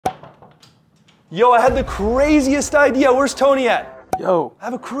Yo, I had the craziest idea. Where's Tony at? Yo. I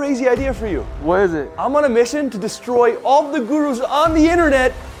have a crazy idea for you. What is it? I'm on a mission to destroy all the gurus on the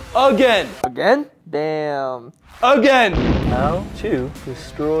internet again. Again? Damn. Again. How to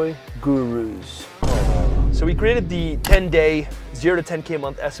destroy gurus. So we created the 10-day 0 to 10K a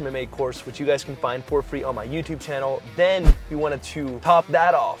month SMMA course, which you guys can find for free on my YouTube channel. Then we wanted to top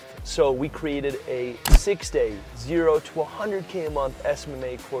that off. So we created a 6-day 0 to 100K a month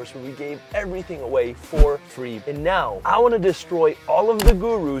SMMA course where we gave everything away for free. And now I want to destroy all of the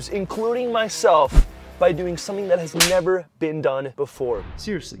gurus, including myself, by doing something that has never been done before.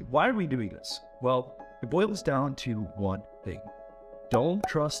 Seriously, why are we doing this? Well, it boils down to one thing. Don't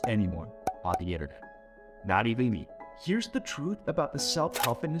trust anyone on the internet. Not even me. Here's the truth about the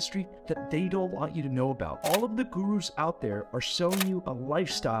self-help industry that they don't want you to know about. All of the gurus out there are selling you a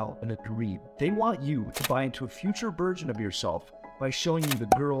lifestyle and a dream. They want you to buy into a future version of yourself by showing you the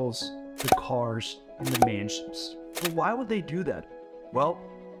girls, the cars, and the mansions. But why would they do that? Well,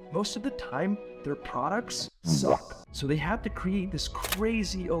 most of the time, their products suck. So they have to create this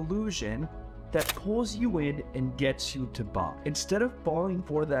crazy illusion that pulls you in and gets you to buy. Instead of falling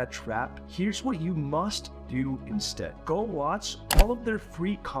for that trap, here's what you must do instead. Go watch all of their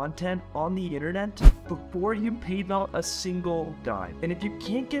free content on the internet before you pay them a single dime. And if you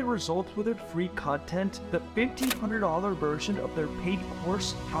can't get results with their free content, the $1,500 version of their paid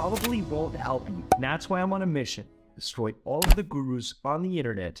course probably won't help you. And that's why I'm on a mission to destroy all of the gurus on the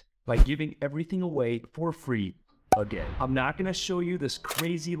internet by giving everything away for free. Again, I'm not going to show you this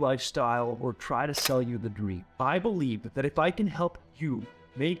crazy lifestyle or try to sell you the dream. I believe that if I can help you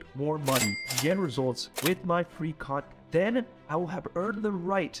make more money, get results with my free content, then I will have earned the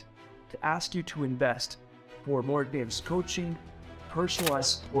right to ask you to invest for more advanced coaching,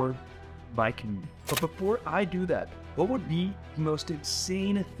 personalized support, my community. But before I do that, what would be the most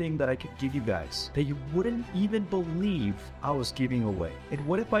insane thing that I could give you guys that you wouldn't even believe I was giving away? And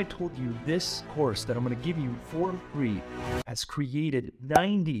what if I told you this course that I'm going to give you for free has created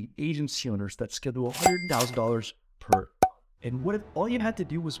 90 agency owners that schedule $100,000 per? And what if all you had to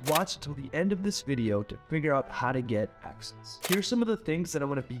do was watch until the end of this video to figure out how to get access? Here's some of the things that I'm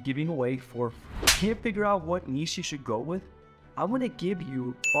going to be giving away for free. Can't figure out what niche you should go with? I'm going to give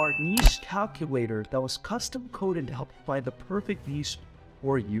you our niche calculator that was custom coded to help find the perfect niche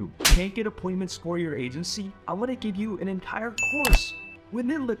for you. Can't get appointments for your agency? I'm going to give you an entire course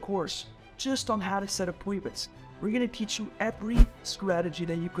within the course just on how to set appointments. We're going to teach you every strategy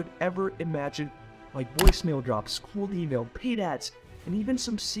that you could ever imagine, like voicemail drops, cold email, paid ads, and even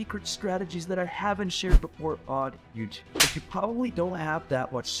some secret strategies that I haven't shared before on YouTube. But you probably don't have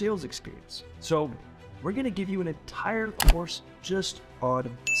that much sales experience. So we're going to give you an entire course just on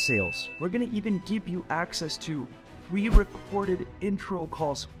sales. We're going to even give you access to pre-recorded intro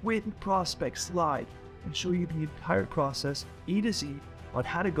calls with prospects live and show you the entire process A to Z on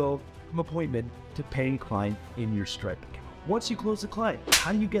how to go from appointment to paying client in your Stripe account. Once you close the client,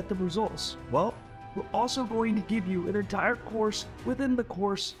 how do you get the results? Well, we're also going to give you an entire course within the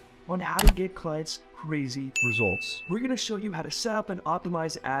course on how to get clients crazy results. We're going to show you how to set up and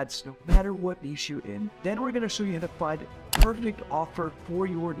optimize ads no matter what niche you're in. Then we're going to show you how to find a perfect offer for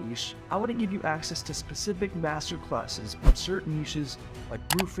your niche. I want to give you access to specific master classes on certain niches like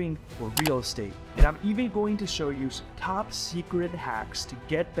roofing or real estate. And I'm even going to show you some top secret hacks to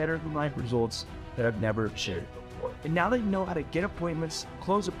get better client results that I've never shared before. And now that you know how to get appointments,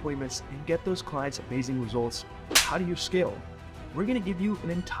 close appointments, and get those clients amazing results, how do you scale? We're going to give you an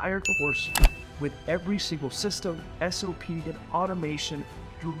entire course with every single system, SOP, and automation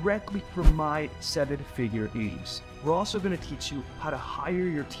directly from my 7-figure AEs. We're also going to teach you how to hire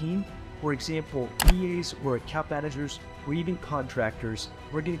your team, for example, VAs or account managers or even contractors.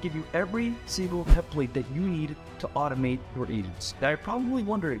 We're going to give you every single template that you need to automate your agents. Now you're probably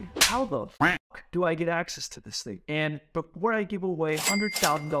wondering, how the f do I get access to this thing? And before I give away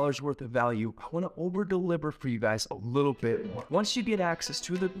 $100,000 worth of value, I want to over deliver for you guys a little bit more. Once you get access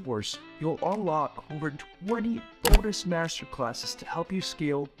to the course, you'll unlock over 20 bonus masterclasses to help you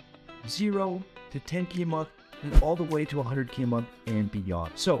scale 0 to 10K a month and all the way to 100K a month and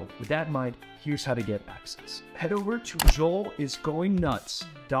beyond. So with that in mind, here's how to get access. Head over to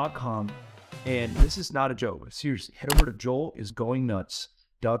joelisgoingnuts.com, and this is not a joke, seriously, head over to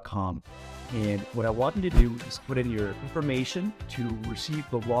joelisgoingnuts.com. And what I want you to do is put in your information to receive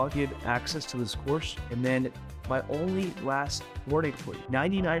the login access to this course. And then my only last warning for you,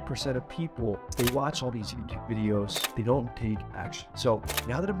 99% of people, they watch all these YouTube videos, they don't take action. So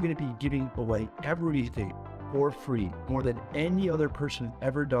now that I'm going to be giving away everything for free, more than any other person has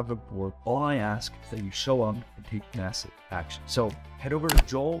ever done before, all I ask is that you show up and take massive action. So head over to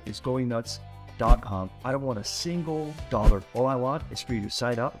joelisgoingnuts.com goinnuts.com. I don't want a single dollar. All I want is for you to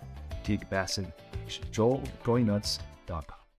sign up, take massive action. Joel, goinnuts.com.